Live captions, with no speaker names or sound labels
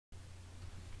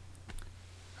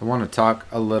I want to talk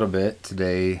a little bit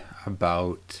today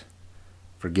about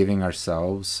forgiving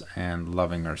ourselves and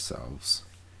loving ourselves.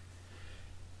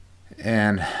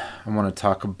 And I want to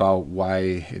talk about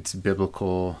why it's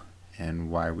biblical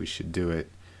and why we should do it.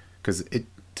 Because it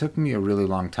took me a really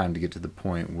long time to get to the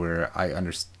point where I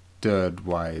understood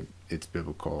why it's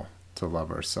biblical to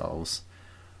love ourselves.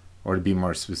 Or to be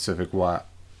more specific, why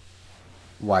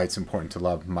it's important to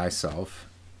love myself.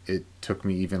 It took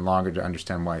me even longer to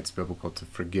understand why it's biblical to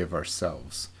forgive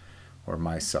ourselves or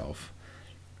myself.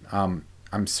 I'm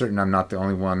certain I'm not the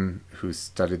only one who's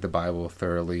studied the Bible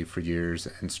thoroughly for years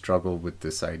and struggled with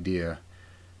this idea.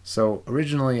 So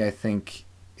originally, I think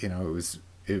it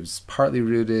was partly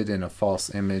rooted in a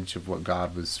false image of what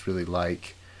God was really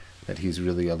like, that He's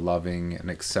really a loving and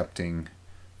accepting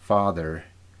Father,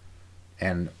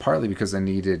 and partly because I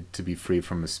needed to be free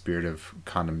from a spirit of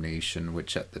condemnation,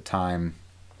 which at the time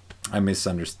I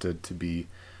misunderstood to be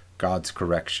God's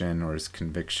correction or His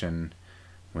conviction,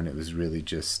 when it was really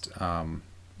just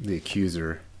the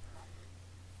accuser.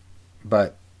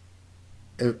 But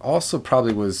it also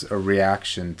probably was a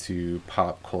reaction to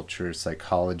pop culture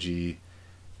psychology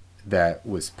that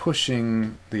was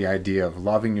pushing the idea of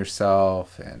loving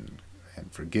yourself and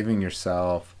forgiving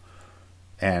yourself.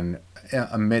 And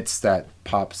amidst that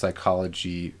pop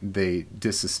psychology, they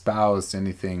disespoused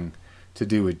anything to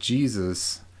do with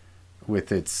Jesus,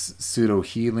 with its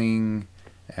pseudo-healing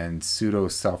and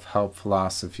pseudo-self-help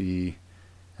philosophy.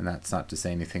 And that's not to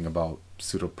say anything about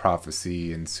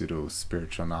pseudo-prophecy and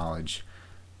pseudo-spiritual knowledge.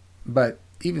 But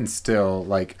even still,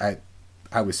 I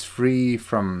got free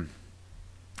from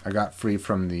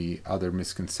the other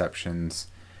misconceptions,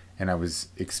 and I was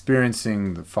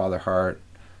experiencing the Father heart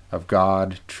of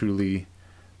God truly,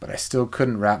 but I still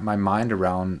couldn't wrap my mind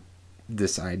around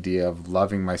this idea of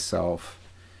loving myself.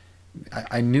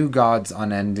 I knew God's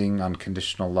unending,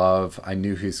 unconditional love. I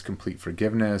knew His complete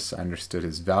forgiveness. I understood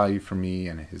His value for me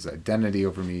and His identity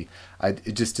over me.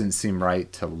 It just didn't seem right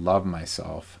to love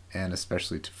myself, and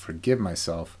especially to forgive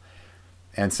myself.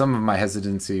 And some of my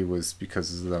hesitancy was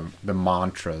because of the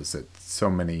mantras that so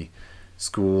many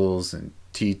schools and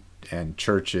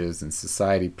churches and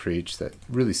society preach that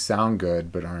really sound good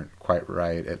but aren't quite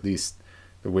right, at least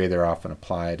the way they're often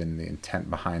applied and the intent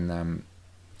behind them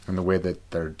and the way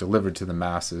that they're delivered to the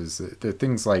masses. They're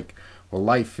things like, well,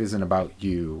 life isn't about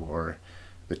you, or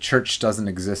the church doesn't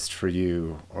exist for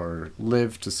you, or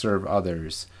live to serve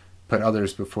others, put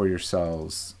others before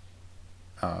yourselves,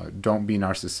 don't be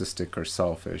narcissistic or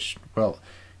selfish. Well,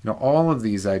 all of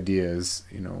these ideas,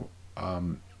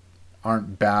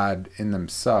 aren't bad in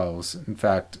themselves. In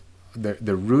fact,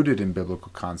 they're rooted in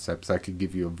biblical concepts. I could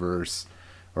give you a verse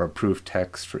or a proof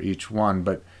text for each one,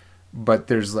 but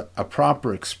there's a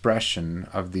proper expression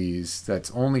of these that's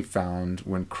only found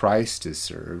when Christ is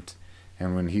served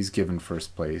and when He's given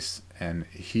first place, and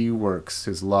He works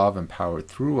His love and power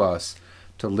through us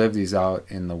to live these out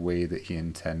in the way that He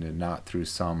intended, not through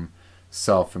some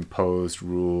self-imposed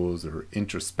rules or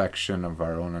introspection of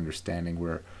our own understanding,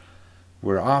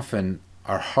 where often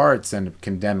our hearts end up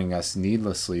condemning us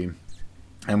needlessly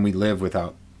and we live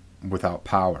without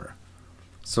power.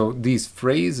 So these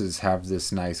phrases have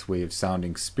this nice way of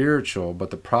sounding spiritual,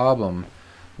 but the problem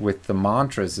with the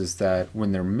mantras is that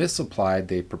when they're misapplied,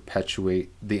 they perpetuate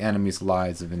the enemy's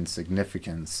lies of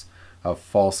insignificance, of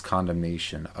false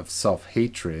condemnation, of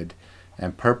self-hatred,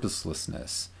 and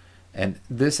purposelessness. And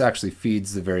this actually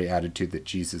feeds the very attitude that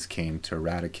Jesus came to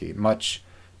eradicate.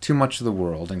 Too much of the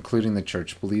world, including the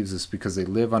church, believes this because they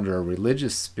live under a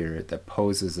religious spirit that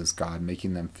poses as God,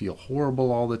 making them feel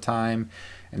horrible all the time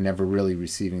and never really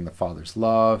receiving the Father's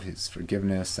love, His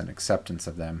forgiveness, and acceptance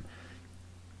of them.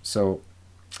 So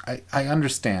I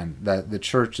understand that the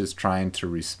church is trying to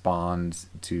respond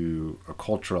to a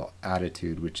cultural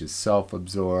attitude which is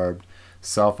self-absorbed,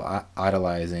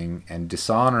 self-idolizing, and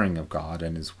dishonoring of God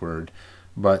and His Word.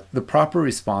 But the proper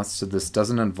response to this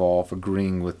doesn't involve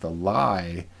agreeing with the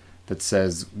lie that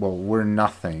says, well, we're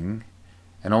nothing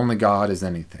and only God is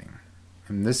anything.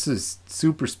 And this is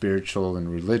super spiritual and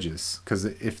religious, because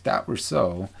if that were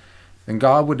so, then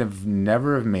God would have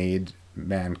never have made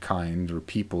mankind or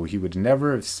people. He would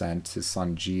never have sent His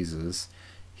Son Jesus.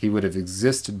 He would have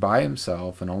existed by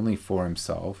Himself and only for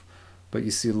Himself. But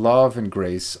you see, love and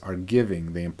grace are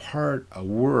giving. They impart a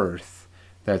worth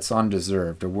that's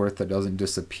undeserved, a worth that doesn't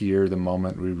disappear the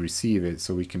moment we receive it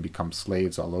so we can become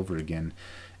slaves all over again.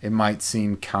 It might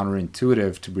seem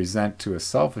counterintuitive to present to a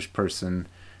selfish person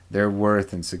their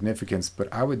worth and significance, but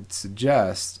I would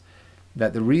suggest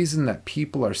that the reason that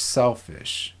people are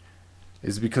selfish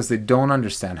is because they don't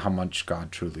understand how much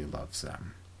God truly loves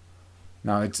them.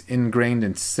 Now it's ingrained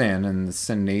in sin and the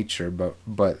sin nature,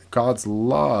 but God's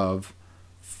love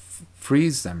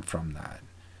frees them from that.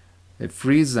 It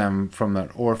frees them from that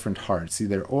orphaned heart. See,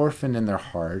 they're orphaned in their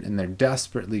heart, and they're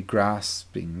desperately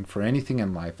grasping for anything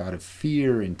in life out of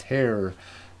fear and terror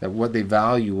that what they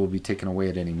value will be taken away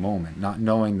at any moment, not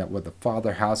knowing that what the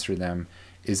Father has for them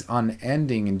is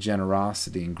unending in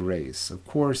generosity and grace. Of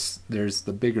course, there's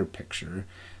the bigger picture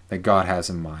that God has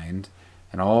in mind,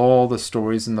 and all the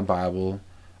stories in the Bible,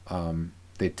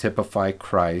 they typify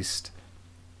Christ.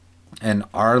 And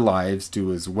our lives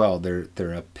do as well.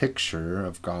 They're a picture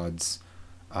of God's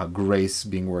grace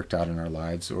being worked out in our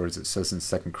lives, or as it says in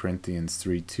 2 Corinthians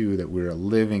 3:2, that we're a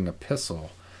living epistle.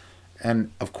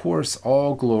 And of course,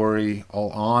 all glory,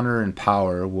 all honor, and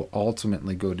power will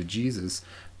ultimately go to Jesus.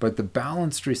 But the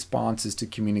balanced response is to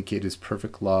communicate his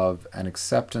perfect love and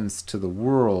acceptance to the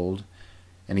world,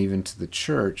 and even to the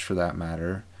church for that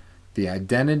matter, the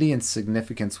identity and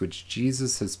significance which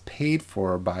Jesus has paid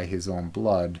for by his own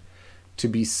blood, to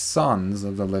be sons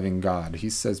of the living God. He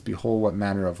says, behold, what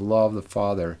manner of love the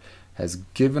Father has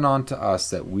given unto us,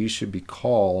 that we should be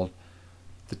called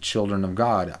the children of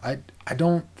God. I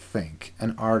don't think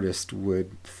an artist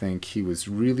would think he was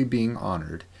really being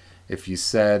honored if you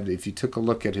took a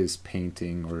look at his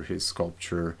painting or his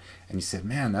sculpture and you said,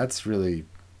 man, that's really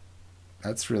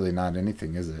not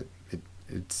anything, is it?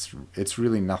 It's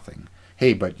really nothing.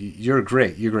 Hey, but you're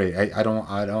great. You're great. I don't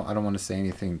want to say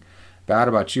anything bad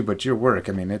about you, but your work,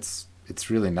 I mean, it's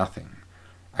really nothing.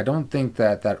 I don't think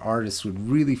that artist would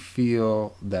really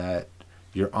feel that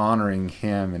you're honoring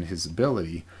him and his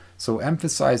ability. So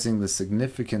emphasizing the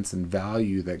significance and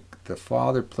value that the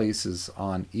Father places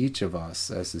on each of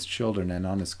us as his children and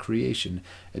on his creation,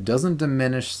 it doesn't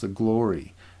diminish the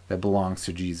glory that belongs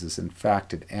to Jesus. In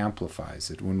fact, it amplifies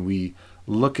it. When we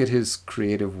look at his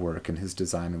creative work and his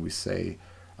design and we say,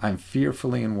 I'm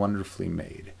fearfully and wonderfully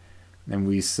made, and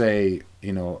we say,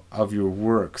 of your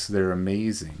works, they're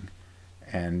amazing,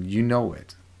 and you know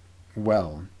it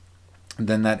well,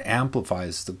 then that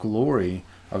amplifies the glory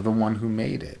of the one who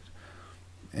made it.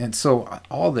 And so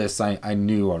all this I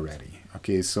knew already.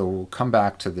 Okay, so we'll come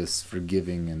back to this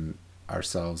forgiving and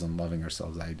ourselves and loving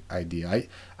ourselves idea.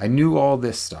 I knew all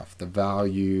this stuff, the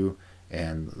value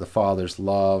and the Father's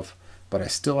love, but I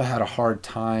still had a hard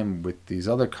time with these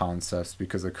other concepts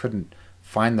because I couldn't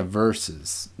find the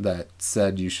verses that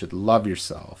said you should love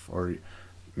yourself or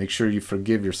make sure you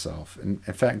forgive yourself. And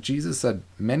in fact, Jesus said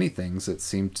many things that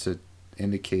seemed to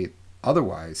indicate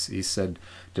otherwise. He said,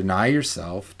 deny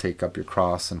yourself, take up your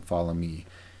cross, and follow me.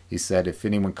 He said, if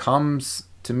anyone comes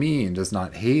to me and does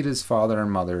not hate his father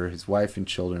and mother, his wife and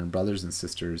children, brothers and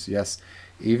sisters, yes,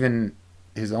 even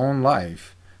his own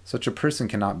life, such a person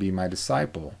cannot be my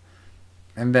disciple.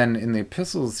 And then in the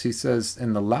epistles, he says,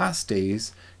 in the last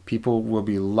days, people will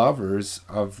be lovers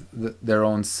of their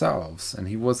own selves. And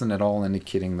he wasn't at all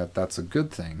indicating that that's a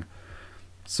good thing.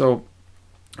 So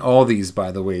all these,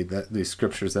 by the way, these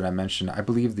scriptures that I mentioned, I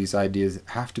believe these ideas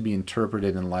have to be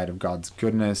interpreted in light of God's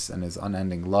goodness and his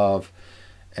unending love,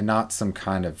 and not some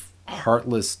kind of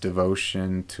heartless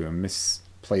devotion to a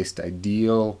misplaced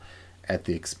ideal at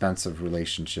the expense of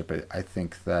relationship. I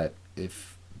think that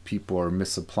if people are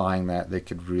misapplying that, they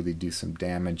could really do some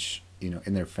damage,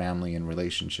 in their family and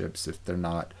relationships if they're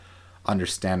not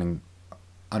understanding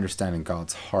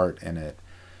God's heart in it.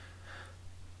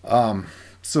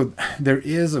 So there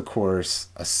is, of course,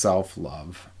 a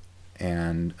self-love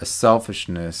and a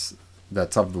selfishness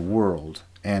that's of the world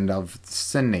and of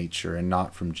sin nature and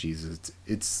not from Jesus.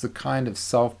 It's the kind of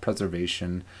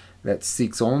self-preservation that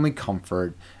seeks only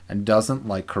comfort and doesn't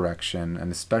like correction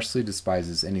and especially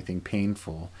despises anything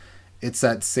painful. It's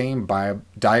that same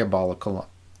diabolical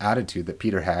attitude that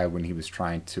Peter had when he was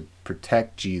trying to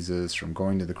protect Jesus from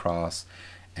going to the cross,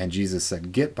 and Jesus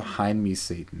said, "Get behind me,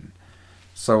 Satan."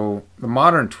 So the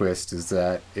modern twist is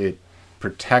that it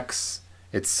protects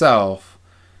itself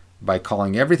by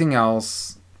calling everything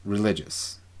else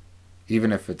religious.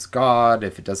 Even if it's God,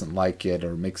 if it doesn't like it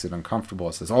or makes it uncomfortable,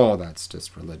 it says, oh, that's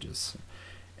just religious.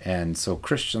 And so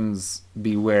Christians,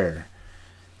 beware.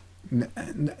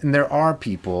 And there are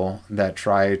people that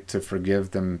try to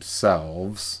forgive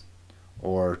themselves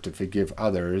or to forgive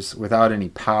others without any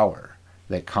power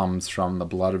that comes from the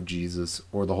blood of Jesus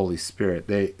or the Holy Spirit.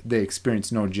 They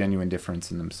experience no genuine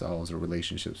difference in themselves or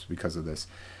relationships because of this.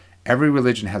 Every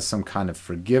religion has some kind of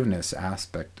forgiveness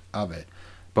aspect of it.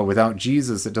 But without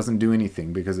Jesus, it doesn't do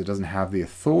anything because it doesn't have the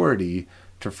authority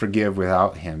to forgive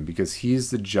without him, because he's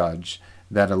the judge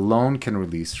that alone can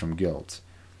release from guilt.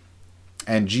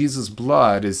 And Jesus'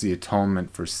 blood is the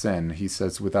atonement for sin. He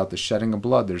says without the shedding of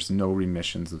blood, there's no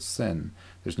remissions of sin.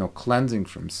 There's no cleansing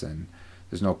from sin.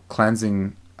 There's no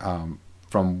cleansing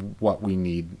from what we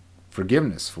need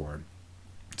forgiveness for.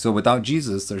 So without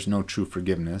Jesus, there's no true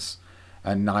forgiveness,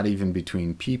 and not even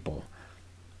between people.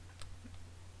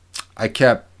 I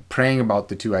kept praying about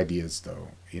the two ideas, though,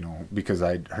 because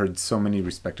I'd heard so many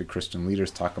respected Christian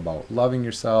leaders talk about loving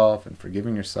yourself and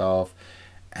forgiving yourself,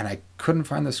 and I couldn't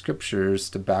find the scriptures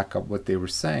to back up what they were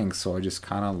saying, so I just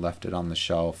kind of left it on the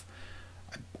shelf.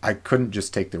 I couldn't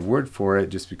just take their word for it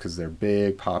just because they're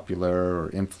big, popular, or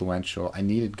influential. I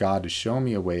needed God to show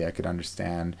me a way I could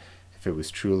understand if it was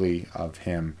truly of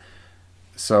Him.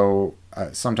 So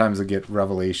sometimes I get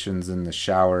revelations in the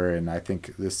shower, and I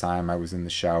think this time I was in the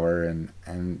shower, and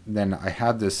then I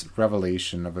had this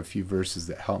revelation of a few verses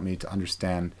that helped me to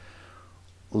understand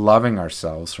loving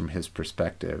ourselves from His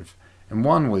perspective. And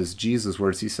one was Jesus'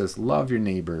 words. He says, love your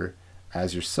neighbor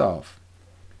as yourself.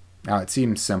 Now, it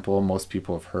seems simple. Most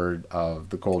people have heard of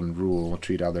the golden rule,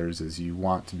 treat others as you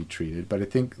want to be treated. But I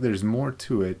think there's more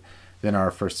to it than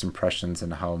our first impressions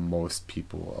and how most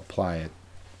people apply it,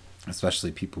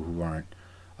 especially people who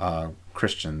aren't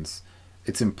Christians.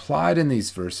 It's implied in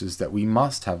these verses that we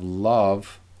must have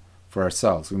love for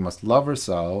ourselves. We must love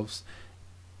ourselves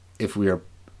if we are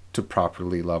to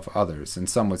properly love others. And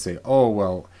some would say, oh,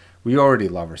 well, we already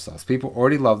love ourselves. People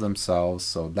already love themselves,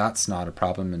 so that's not a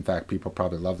problem. In fact, people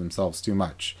probably love themselves too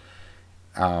much.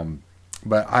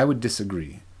 But I would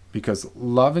disagree, because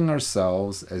loving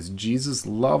ourselves as Jesus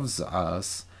loves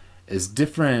us is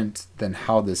different than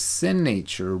how the sin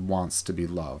nature wants to be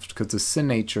loved, because the sin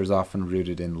nature is often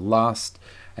rooted in lust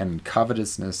and in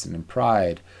covetousness and in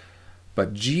pride.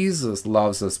 But Jesus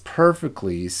loves us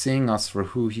perfectly, seeing us for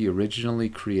who He originally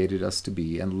created us to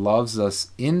be, and loves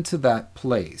us into that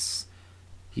place.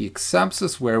 He accepts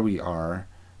us where we are,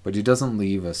 but He doesn't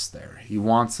leave us there. He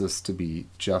wants us to be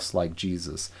just like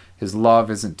Jesus. His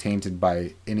love isn't tainted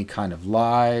by any kind of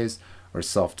lies or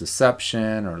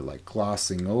self-deception or like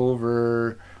glossing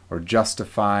over or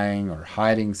justifying or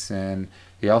hiding sin.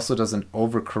 He also doesn't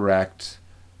overcorrect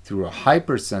through a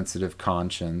hypersensitive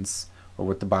conscience, or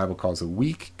what the Bible calls a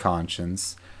weak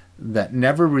conscience, that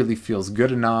never really feels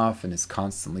good enough and is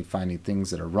constantly finding things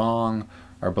that are wrong,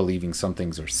 or believing some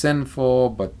things are sinful,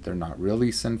 but they're not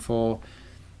really sinful.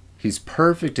 He's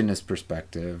perfect in His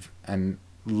perspective and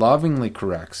lovingly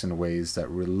corrects in ways that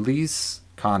release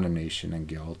condemnation and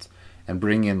guilt and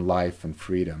bring in life and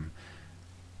freedom.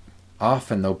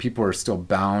 Often, though, people are still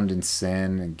bound in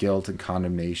sin and guilt and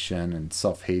condemnation and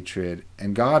self-hatred,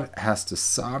 and God has to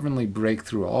sovereignly break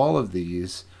through all of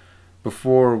these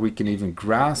before we can even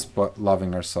grasp what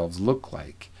loving ourselves look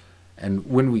like. And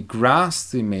when we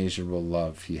grasp the immeasurable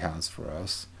love He has for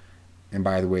us, and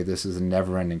by the way, this is a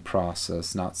never-ending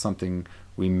process, not something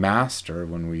we master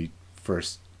when we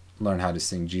first learn how to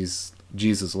sing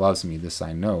Jesus loves me, this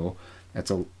I know.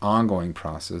 It's an ongoing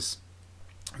process.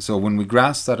 So when we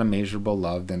grasp that immeasurable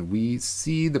love, then we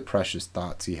see the precious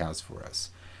thoughts He has for us,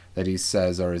 that He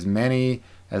says are as many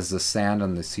as the sand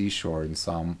on the seashore in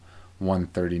Psalm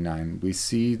 139. We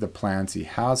see the plans He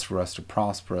has for us to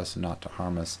prosper us and not to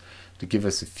harm us, to give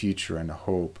us a future and a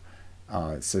hope.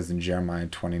 It says in Jeremiah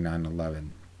 29:11.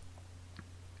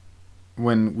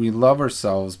 When we love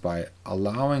ourselves by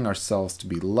allowing ourselves to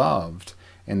be loved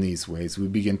in these ways, we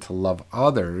begin to love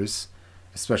others,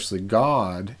 especially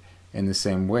God, in the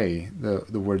same way.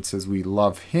 The word says we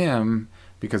love Him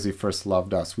because He first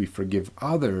loved us. We forgive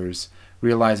others,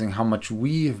 realizing how much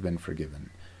we have been forgiven.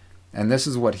 And this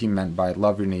is what He meant by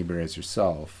love your neighbor as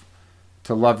yourself.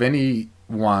 To love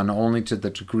anyone only to the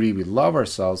degree we love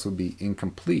ourselves would be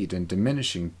incomplete and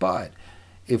diminishing. But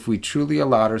if we truly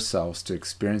allowed ourselves to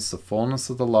experience the fullness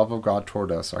of the love of God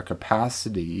toward us, our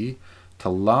capacity to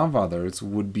love others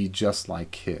would be just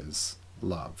like His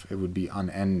love. It would be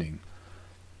unending.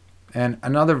 And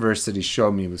another verse that He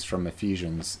showed me was from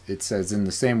Ephesians. It says, in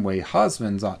the same way,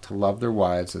 husbands ought to love their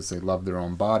wives as they love their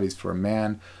own bodies. For a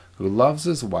man who loves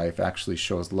his wife actually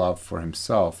shows love for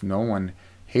himself. No one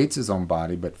hates his own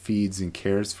body, but feeds and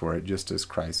cares for it, just as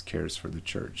Christ cares for the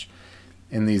church.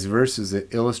 In these verses, it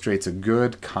illustrates a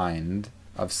good kind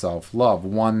of self-love,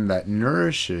 one that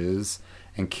nourishes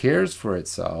and cares for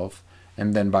itself,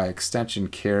 and then by extension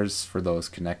cares for those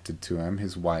connected to him,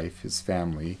 his wife, his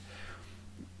family.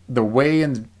 The way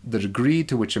and the degree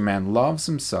to which a man loves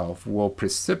himself will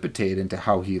precipitate into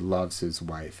how he loves his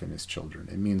wife and his children.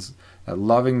 It means that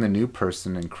loving the new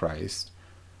person in Christ,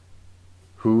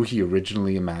 who He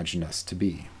originally imagined us to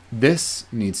be. This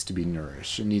needs to be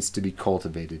nourished. It needs to be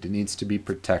cultivated. It needs to be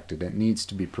protected. It needs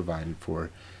to be provided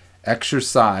for.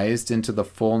 Exercised into the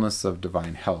fullness of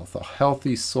divine health. A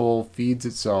healthy soul feeds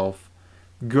itself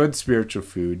good spiritual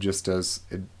food, just as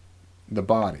the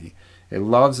body. It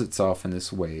loves itself in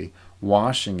this way,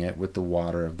 washing it with the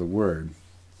water of the word.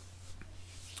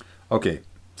 Okay,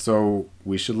 so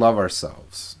we should love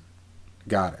ourselves.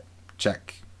 Got it.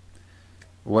 Check.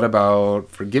 What about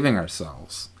forgiving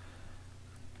ourselves?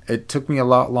 It took me a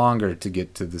lot longer to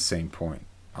get to the same point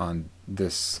on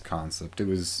this concept. It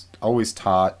was always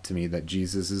taught to me that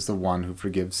Jesus is the one who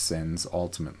forgives sins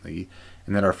ultimately,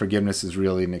 and that our forgiveness is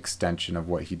really an extension of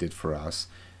what he did for us.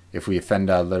 If we offend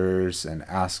others and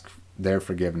ask their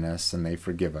forgiveness, and they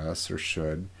forgive us, or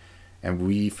should, and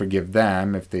we forgive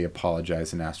them if they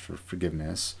apologize and ask for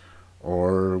forgiveness,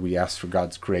 or we ask for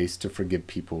God's grace to forgive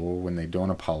people when they don't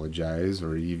apologize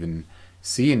or even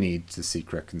see a need to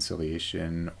seek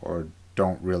reconciliation, or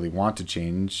don't really want to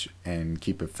change and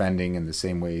keep offending in the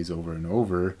same ways over and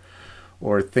over,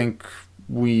 or think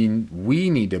we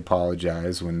need to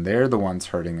apologize when they're the ones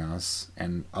hurting us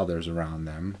and others around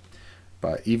them.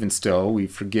 But even still, we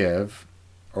forgive,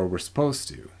 or we're supposed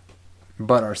to.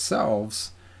 But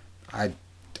ourselves, I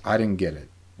didn't get it.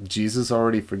 Jesus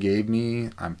already forgave me.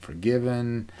 I'm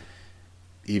forgiven.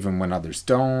 Even when others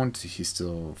don't, he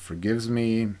still forgives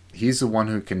me. He's the one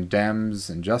who condemns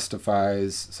and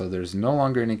justifies, so there's no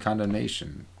longer any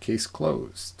condemnation. Case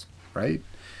closed, right?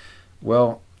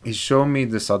 Well, he showed me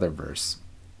this other verse.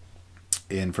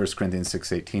 In 1 Corinthians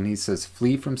 6:18, he says,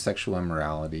 "Flee from sexual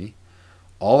immorality.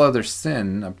 All other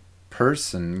sins a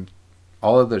person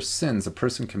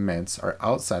commits are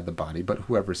outside the body, but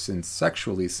whoever sins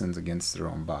sexually sins against their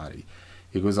own body."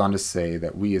 He goes on to say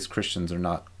that we as Christians are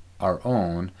not our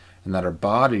own, and that our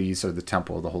bodies are the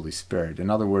temple of the Holy Spirit.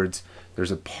 In other words, there's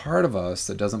a part of us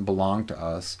that doesn't belong to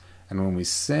us, and when we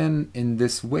sin in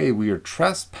this way, we are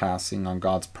trespassing on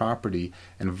God's property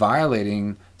and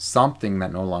violating something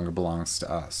that no longer belongs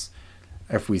to us.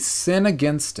 If we sin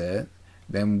against it,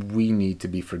 then we need to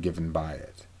be forgiven by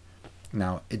it.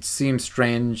 Now, it seems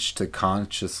strange to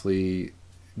consciously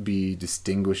be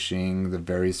distinguishing the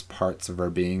various parts of our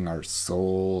being, our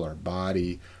soul, our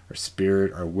body, our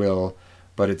spirit, our will,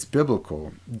 but it's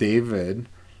biblical. David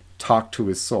talked to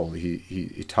his soul.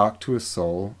 He talked to his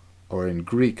soul, or in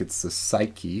Greek, it's the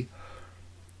psyche.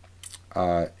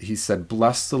 He said,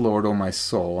 "Bless the Lord, O my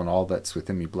soul, and all that's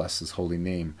within me, bless his holy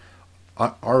name."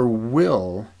 Our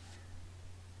will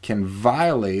can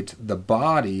violate the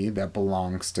body that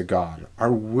belongs to God.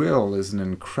 Our will is an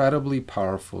incredibly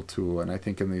powerful tool, and I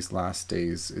think in these last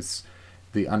days,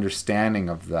 the understanding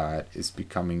of that is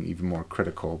becoming even more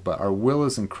critical. But our will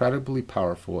is incredibly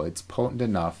powerful. It's potent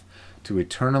enough to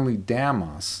eternally damn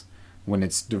us when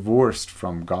it's divorced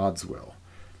from God's will.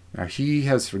 Now, he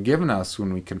has forgiven us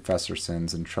when we confess our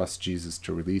sins and trust Jesus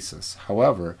to release us.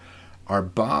 However, our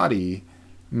body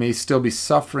may still be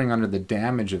suffering under the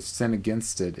damage of sin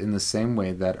against it, in the same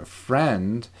way that a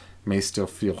friend may still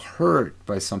feel hurt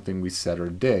by something we said or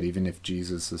did. Even if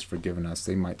Jesus has forgiven us,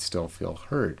 they might still feel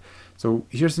hurt. So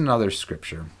here's another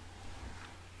scripture.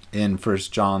 In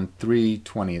 1 John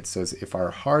 3:20, it says, "If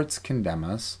our hearts condemn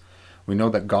us, we know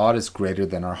that God is greater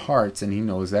than our hearts, and he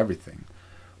knows everything."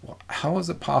 Well, how is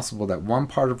it possible that one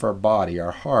part of our body,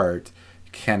 our heart,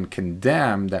 can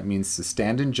condemn, that means to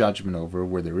stand in judgment over,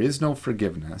 where there is no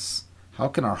forgiveness? How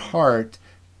can our heart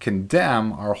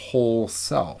condemn our whole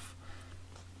self?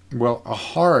 Well, a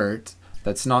heart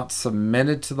that's not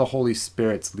submitted to the Holy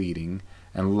Spirit's leading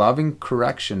and loving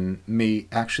correction may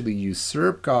actually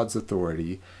usurp God's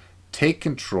authority, take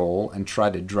control, and try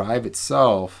to drive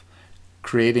itself,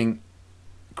 creating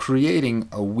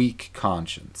a weak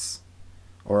conscience,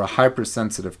 or a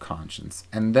hypersensitive conscience.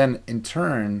 And then in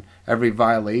turn, every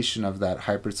violation of that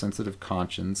hypersensitive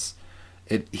conscience,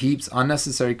 it heaps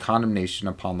unnecessary condemnation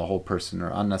upon the whole person,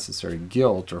 or unnecessary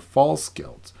guilt or false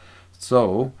guilt.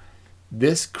 So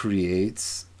this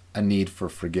creates a need for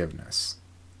forgiveness.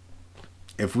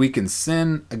 If we can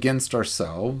sin against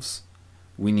ourselves,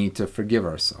 we need to forgive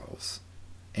ourselves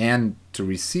and to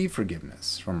receive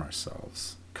forgiveness from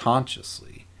ourselves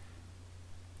consciously.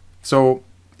 So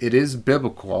it is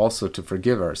biblical also to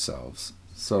forgive ourselves.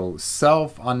 So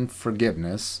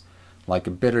self-unforgiveness, like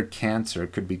a bitter cancer,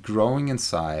 could be growing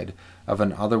inside of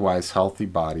an otherwise healthy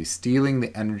body, stealing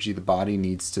the energy the body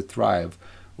needs to thrive,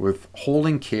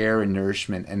 withholding care and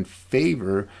nourishment and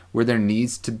favor where there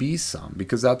needs to be some,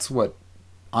 because that's what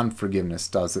unforgiveness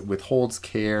does. It withholds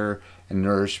care and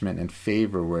nourishment and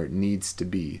favor where it needs to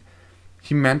be.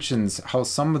 He mentions how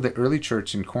some of the early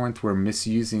church in Corinth were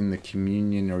misusing the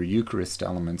communion or Eucharist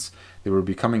elements. They were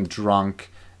becoming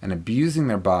drunk and abusing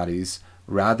their bodies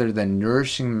rather than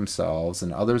nourishing themselves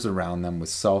and others around them with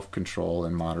self-control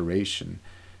and moderation.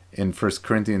 In 1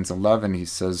 Corinthians 11, he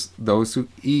says, "Those who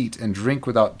eat and drink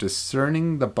without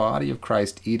discerning the body of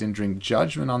Christ eat and drink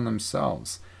judgment on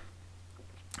themselves.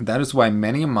 That is why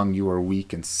many among you are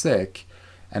weak and sick,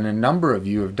 and a number of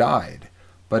you have died.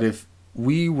 But if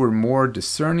we were more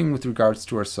discerning with regards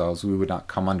to ourselves, we would not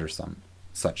come under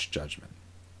such judgment.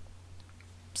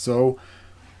 So,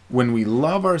 when we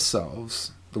love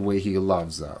ourselves the way He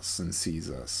loves us and sees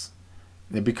us,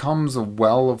 it becomes a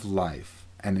well of life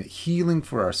and a healing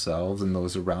for ourselves and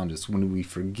those around us. When we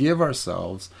forgive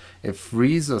ourselves, it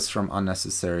frees us from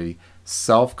unnecessary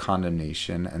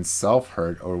self-condemnation and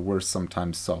self-hurt, or worse,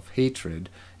 sometimes self-hatred.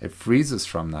 It frees us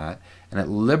from that, and it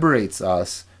liberates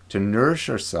us to nourish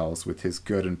ourselves with His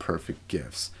good and perfect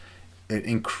gifts. It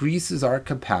increases our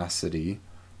capacity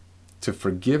to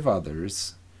forgive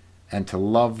others and to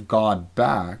love God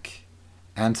back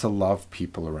and to love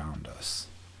people around us.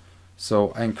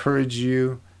 So I encourage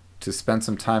you to spend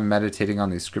some time meditating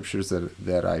on these scriptures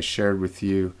that I shared with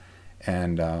you,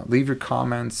 and leave your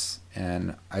comments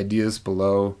and ideas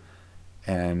below,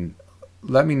 and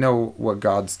let me know what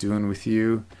God's doing with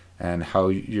you and how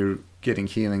you're getting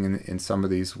healing in some of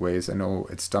these ways. I know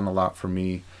it's done a lot for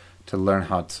me to learn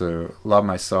how to love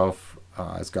myself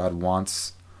as God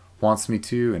wants me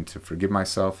to, and to forgive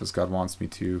myself as God wants me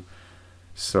to.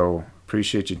 So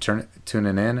appreciate you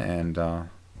tuning in, and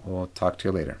we'll talk to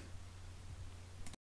you later.